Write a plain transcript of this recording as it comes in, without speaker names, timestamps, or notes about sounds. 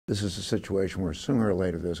This is a situation where sooner or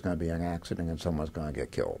later there's going to be an accident and someone's going to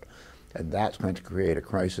get killed. And that's going to create a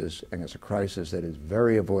crisis, and it's a crisis that is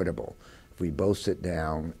very avoidable if we both sit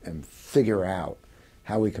down and figure out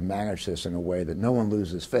how we can manage this in a way that no one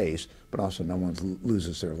loses face, but also no one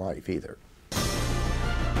loses their life either.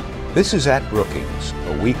 This is At Brookings,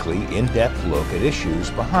 a weekly in-depth look at issues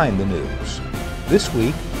behind the news. This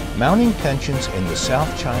week, mounting tensions in the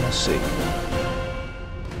South China Sea.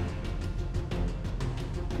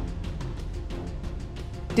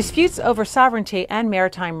 Disputes over sovereignty and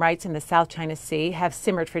maritime rights in the South China Sea have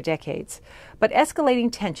simmered for decades, but escalating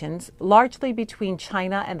tensions, largely between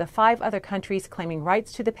China and the 5 other countries claiming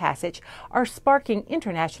rights to the passage, are sparking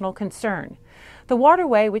international concern. The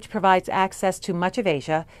waterway, which provides access to much of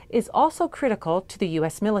Asia, is also critical to the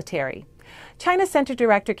U.S. military. China Center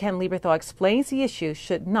Director Ken Lieberthal explains the issue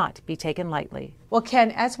should not be taken lightly. Well,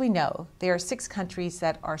 Ken, as we know, there are 6 countries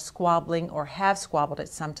that are squabbling or have squabbled at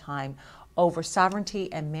some time over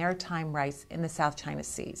sovereignty and maritime rights in the South China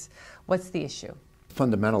Seas. What's the issue?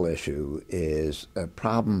 Fundamental issue is a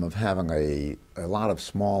problem of having a lot of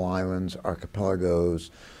small islands,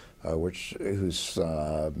 archipelagos, whose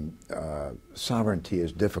sovereignty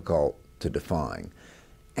is difficult to define,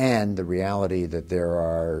 and the reality that there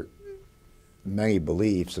are, many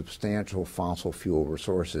believe, substantial fossil fuel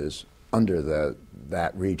resources under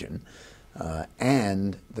that region.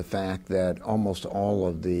 And the fact that almost all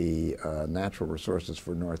of the natural resources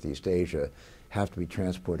for Northeast Asia have to be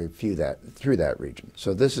transported through that region.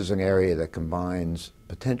 So this is an area that combines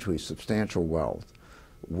potentially substantial wealth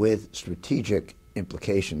with strategic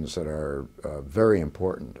implications that are very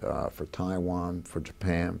important for Taiwan, for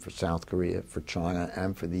Japan, for South Korea, for China,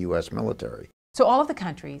 and for the U.S. military. So all of the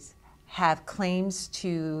countries have claims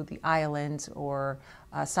to the islands or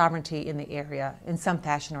sovereignty in the area in some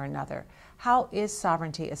fashion or another. How is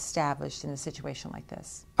sovereignty established in a situation like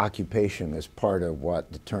this? Occupation is part of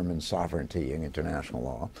what determines sovereignty in international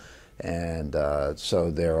law. And so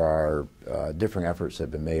there are different efforts that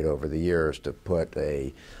have been made over the years to put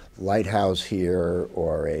a lighthouse here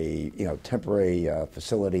or a temporary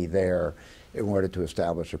facility there in order to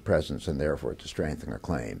establish a presence and therefore to strengthen a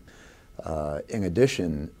claim. In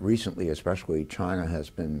addition, recently especially, China has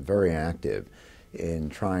been very active in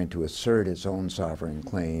trying to assert its own sovereign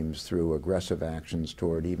claims through aggressive actions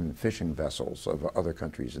toward even fishing vessels of other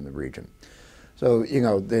countries in the region. So,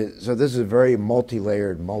 so this is a very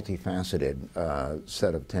multi-layered, multifaceted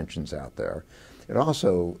set of tensions out there. It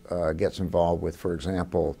also gets involved with, for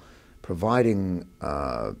example, providing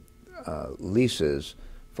leases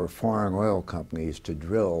for foreign oil companies to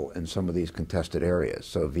drill in some of these contested areas.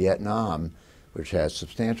 So Vietnam, which has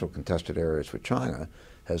substantial contested areas with China,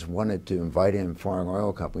 has wanted to invite in foreign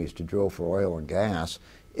oil companies to drill for oil and gas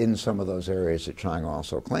in some of those areas that China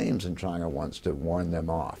also claims, and China wants to warn them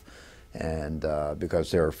off. And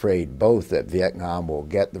because they're afraid both that Vietnam will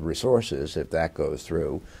get the resources if that goes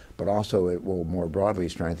through, but also it will more broadly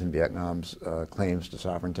strengthen Vietnam's claims to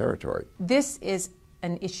sovereign territory. This is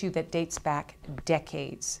an issue that dates back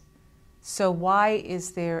decades. So why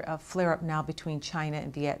is there a flare-up now between China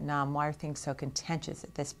and Vietnam? Why are things so contentious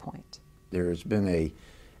at this point? There's been a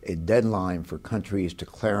deadline for countries to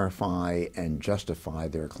clarify and justify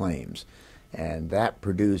their claims. And that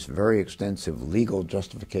produced very extensive legal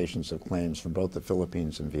justifications of claims from both the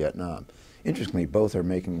Philippines and Vietnam. Interestingly, both are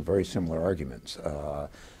making very similar arguments.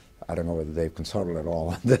 I don't know whether they've consulted at all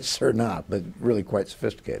on this or not, but really quite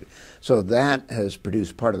sophisticated. So that has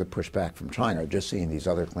produced part of the pushback from China, just seeing these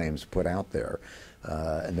other claims put out there,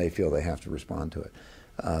 and they feel they have to respond to it.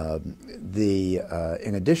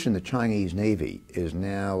 In addition, the Chinese Navy is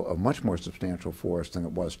now a much more substantial force than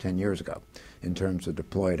it was 10 years ago in terms of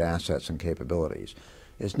deployed assets and capabilities.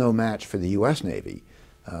 It's no match for the U.S. Navy,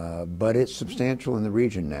 but it's substantial in the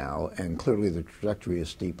region now, and clearly the trajectory is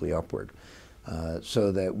steeply upward.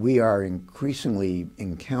 So that we are increasingly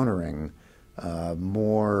encountering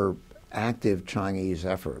more active Chinese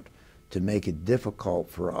effort to make it difficult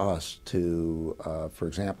for us to, for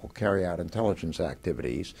example, carry out intelligence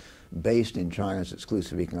activities based in China's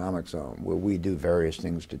exclusive economic zone, where we do various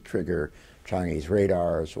things to trigger Chinese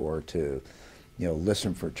radars or to,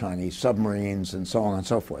 listen for Chinese submarines and so on and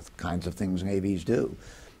so forth, kinds of things navies do.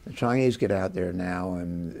 The Chinese get out there now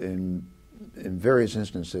and in various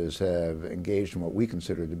instances have engaged in what we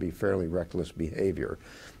consider to be fairly reckless behavior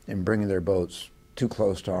in bringing their boats too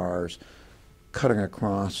close to ours, cutting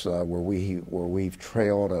across where we've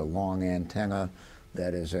trailed a long antenna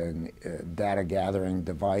that is a data gathering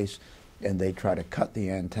device, and they try to cut the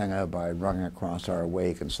antenna by running across our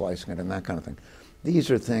wake and slicing it and that kind of thing.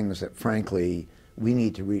 These are things that, frankly, we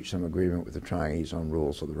need to reach some agreement with the Chinese on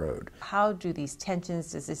rules of the road. How do these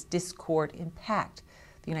tensions, does this discord impact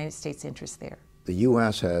the United States' interests there? The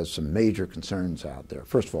U.S. has some major concerns out there.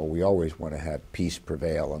 First of all, we always want to have peace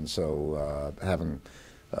prevail, and so having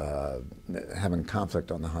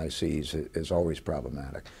conflict on the high seas is always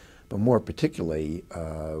problematic. But more particularly,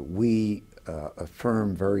 we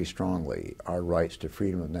affirm very strongly our rights to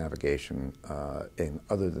freedom of navigation in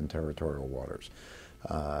other than territorial waters.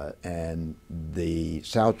 And the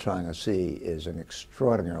South China Sea is an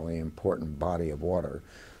extraordinarily important body of water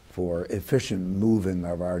for efficient moving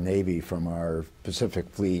of our Navy from our Pacific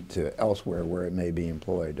Fleet to elsewhere where it may be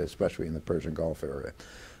employed, especially in the Persian Gulf area.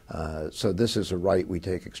 So this is a right we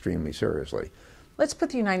take extremely seriously. Let's put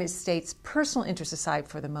the United States' personal interests aside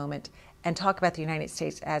for the moment and talk about the United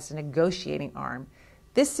States as a negotiating arm.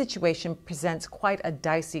 This situation presents quite a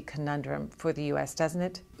dicey conundrum for the U.S., doesn't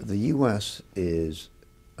it? The U.S. is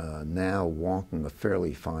now walking a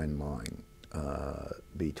fairly fine line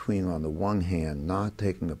between, on the one hand, not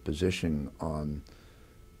taking a position on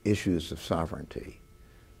issues of sovereignty,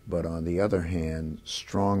 but on the other hand,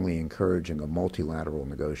 strongly encouraging a multilateral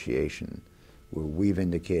negotiation where we've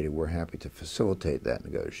indicated we're happy to facilitate that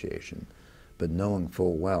negotiation, but knowing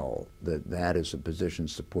full well that that is a position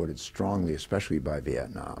supported strongly, especially by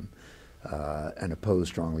Vietnam, and opposed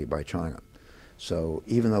strongly by China. So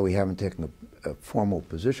even though we haven't taken a formal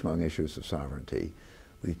position on issues of sovereignty,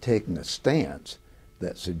 we've taken a stance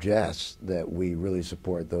that suggests that we really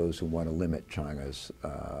support those who want to limit China's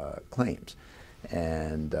claims.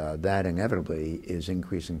 And that inevitably is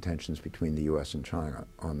increasing tensions between the U.S. and China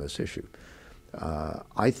on this issue.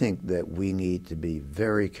 I think that we need to be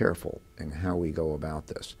very careful in how we go about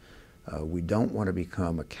this. We don't want to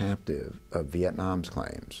become a captive of Vietnam's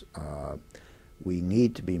claims. We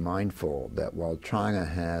need to be mindful that while China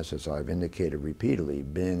has, as I've indicated repeatedly,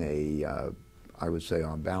 been a, I would say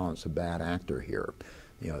on balance, a bad actor here.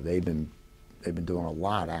 You know, they've been doing a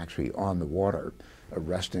lot actually on the water,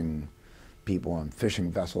 arresting people on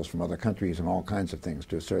fishing vessels from other countries and all kinds of things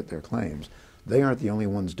to assert their claims. They aren't the only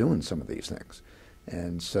ones doing some of these things.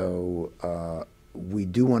 And so we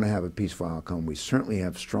do want to have a peaceful outcome. We certainly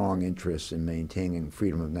have strong interests in maintaining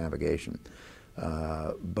freedom of navigation.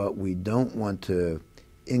 But we don't want to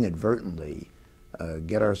inadvertently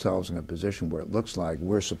get ourselves in a position where it looks like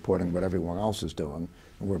we're supporting what everyone else is doing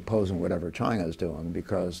and we're opposing whatever China is doing,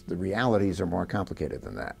 because the realities are more complicated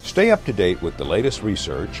than that. Stay up to date with the latest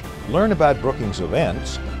research, learn about Brookings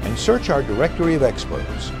events, and search our directory of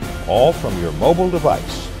experts, all from your mobile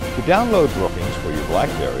device. To download Brookings for your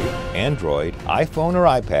BlackBerry, Android, iPhone, or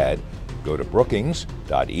iPad, go to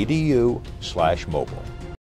brookings.edu/mobile.